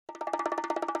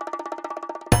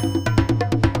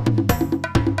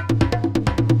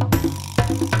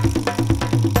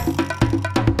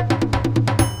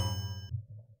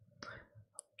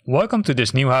Welcome to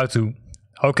this new how-to.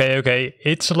 Okay,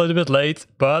 it's a little bit late,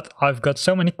 but I've got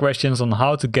so many questions on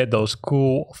how to get those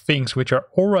cool things which are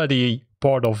already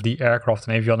part of the Aircraft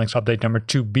and Avionics Update number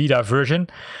 2 beta version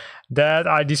that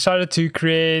I decided to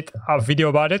create a video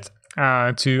about it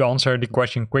to answer the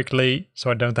question quickly,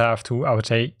 so I don't have to, I would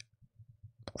say,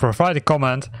 provide a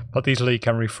comment, but easily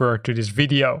can refer to this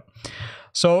video.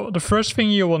 So the first thing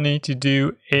you will need to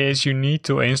do is you need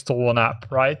to install an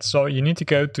app, right? So you need to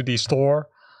go to the store,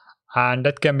 and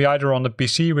that can be either on the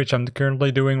PC, which I'm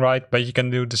currently doing, right? But you can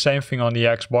do the same thing on the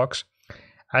Xbox.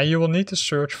 And you will need to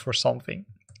search for something.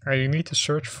 And you need to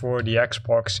search for the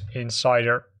Xbox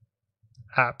Insider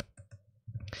app.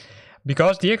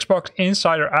 Because the Xbox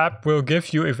Insider app will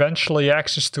give you eventually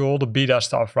access to all the beta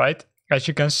stuff, right? As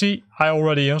you can see, I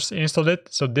already installed it.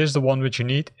 So this is the one which you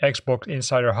need, Xbox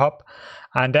Insider Hub.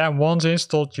 And then once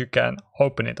installed, you can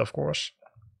open it, of course.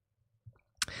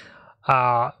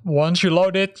 Once you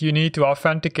load it, you need to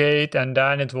authenticate, and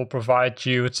then it will provide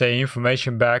you, say,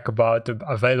 information back about the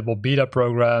available beta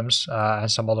programs and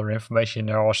some other information.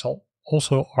 There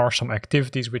also are some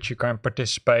activities which you can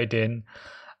participate in.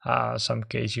 Some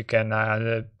case you can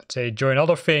say join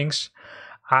other things,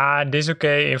 and this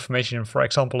information, for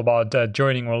example, about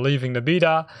joining or leaving the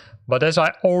beta. But as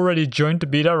I already joined the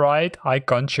beta, right, I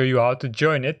can't show you how to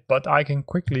join it, but I can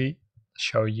quickly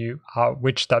show you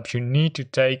which steps you need to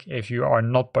take if you are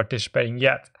not participating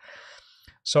yet.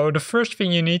 So the first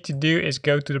thing you need to do is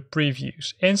go to the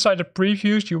previews. Inside the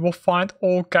previews you will find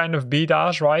all kind of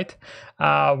betas, right,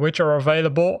 which are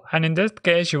available, and in that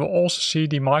case you will also see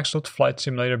the Microsoft Flight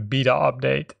Simulator beta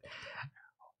update.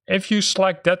 If you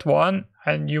select that one,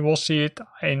 and you will see it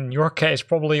in your case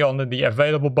probably under the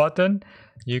available button,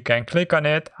 you can click on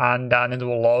it and then it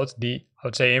will load the, I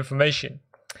would say, information.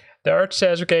 There it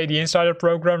says, okay, the Insider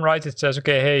program, right? It says,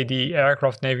 okay, hey, the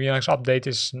Aircraft and Avionics Update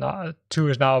is 2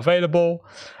 is now available,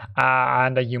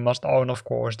 and that you must own, of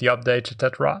course, the updates,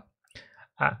 etc.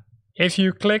 If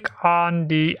you click on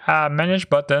the Manage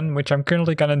button, which I'm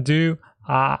currently gonna do,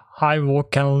 I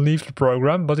can leave the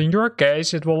program, but in your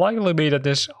case, it will likely be that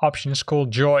this option is called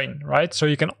Join, right? So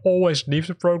you can always leave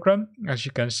the program, as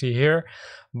you can see here,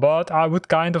 but I would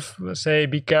kind of say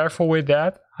be careful with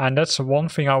that. And that's one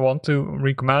thing I want to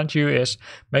recommend you is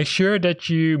make sure that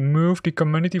you move the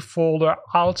community folder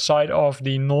outside of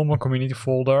the normal community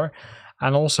folder,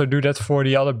 and also do that for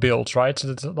the other builds, right?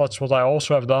 So that's what I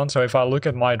also have done. So if I look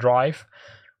at my drive,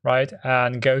 right,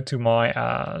 and go to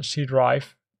my C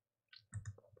drive,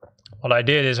 what I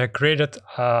did is I created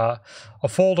a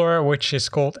folder which is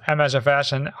called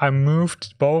MSFS, and I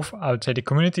moved both, I would say, the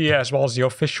community as well as the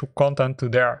official content to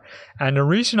there. And the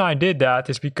reason I did that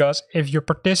is because if you're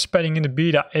participating in the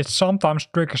beta, it sometimes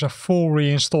triggers a full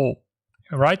reinstall.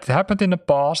 Right, it happened in the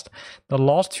past. The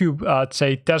last few,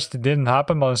 say, tests it didn't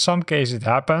happen, but in some cases it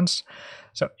happens.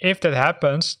 So if that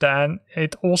happens, then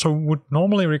it also would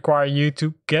normally require you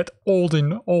to get all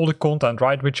the content,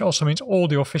 right? Which also means all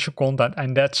the official content,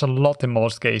 and that's a lot in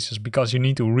most cases because you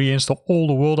need to reinstall all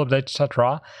the world updates,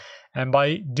 etc. And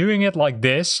by doing it like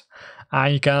this,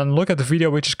 you can look at the video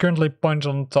which is currently pointed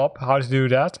on the top, how to do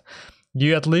that.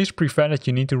 You at least prevent that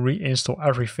you need to reinstall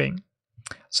everything.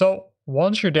 So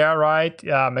once you're there, right,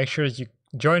 make sure that you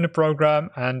join the program,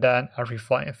 and then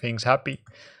everything's happy.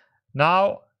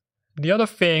 Now, the other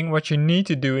thing what you need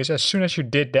to do is as soon as you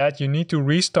did that, you need to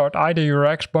restart either your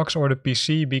Xbox or the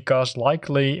PC, because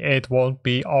likely it won't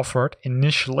be offered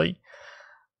initially.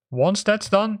 Once that's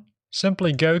done,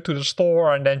 simply go to the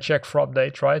store and then check for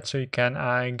updates, right? So you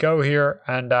can go here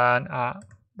and then,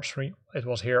 sorry, it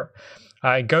was here.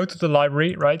 Go to the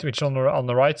library, right, which is on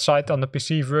the right side on the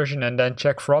PC version, and then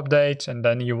check for updates, and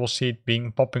then you will see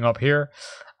it popping up here.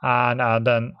 And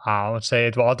then I would say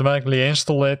it will automatically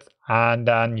install it, and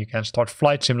then you can start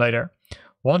Flight Simulator.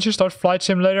 Once you start Flight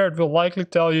Simulator, it will likely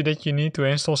tell you that you need to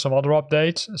install some other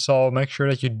updates, so make sure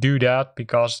that you do that,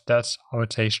 because that's, I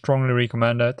would say, strongly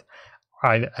recommended.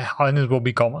 And it will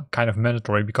become kind of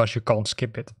mandatory because you can't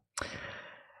skip it.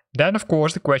 Then, of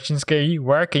course, the question is, okay,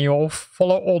 where can you all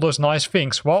follow all those nice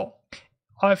things? Well,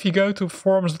 if you go to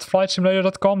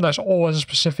forums.flightsimulator.com, there's always a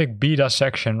specific beta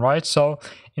section, right? So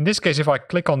in this case, if I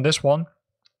click on this one,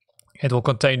 It will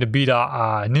contain the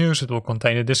beta news, it will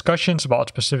contain the discussions about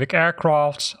specific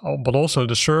aircrafts, but also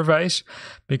the surveys,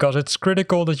 because it's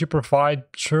critical that you provide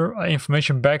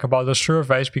information back about the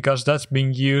surveys, because that's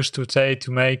being used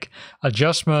to make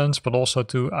adjustments, but also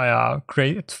to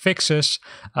create fixes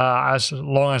as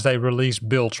long as they release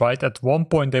builds, right? At one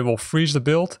point they will freeze the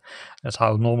build. That's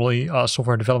how normally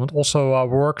software development also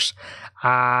works.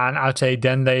 And I would say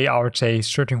then they are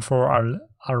searching for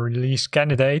a release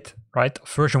candidate, right? A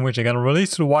version which they're going to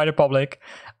release to the wider public.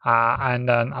 And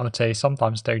then I would say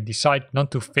sometimes they decide not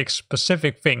to fix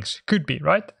specific things. Could be,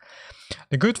 right?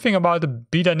 The good thing about the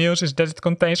beta news is that it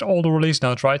contains all the release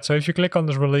notes, right? So if you click on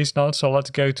this release notes, so let's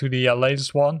go to the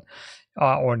latest one,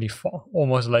 or the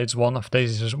almost latest one. Of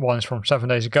this one is from 7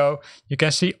 days ago. You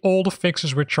can see all the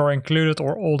fixes which are included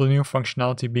or all the new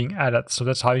functionality being added. So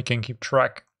that's how you can keep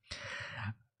track.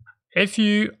 If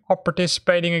you are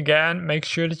participating again, make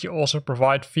sure that you also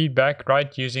provide feedback,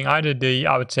 right? Using either the,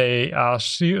 I would say,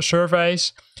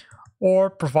 surveys, or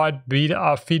provide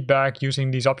feedback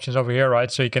using these options over here, right?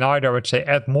 So you can either, I would say,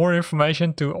 add more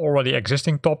information to already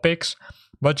existing topics,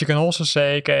 but you can also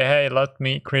say, okay, hey, let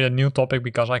me create a new topic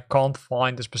because I can't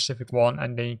find a specific one,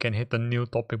 and then you can hit the new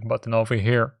topic button over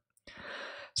here.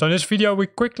 So in this video, we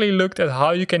quickly looked at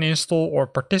how you can install or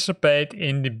participate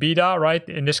in the beta, right?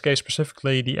 In this case,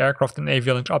 specifically the aircraft and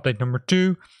avionics update number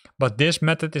 2. But this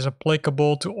method is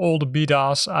applicable to all the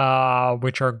betas,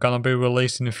 which are going to be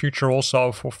released in the future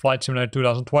also for Flight Simulator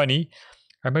 2020.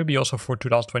 And maybe also for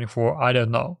 2024, I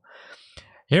don't know.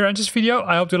 Here ends this video.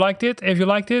 I hope you liked it. If you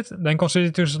liked it, then consider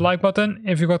to hit the like button.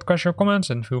 If you got questions or comments,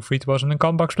 then feel free to post in the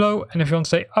comment box below. And if you want to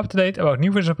stay up to date about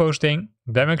new videos I'm posting,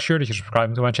 then make sure that you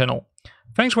subscribe to my channel.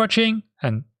 Thanks for watching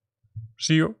and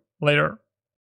see you later.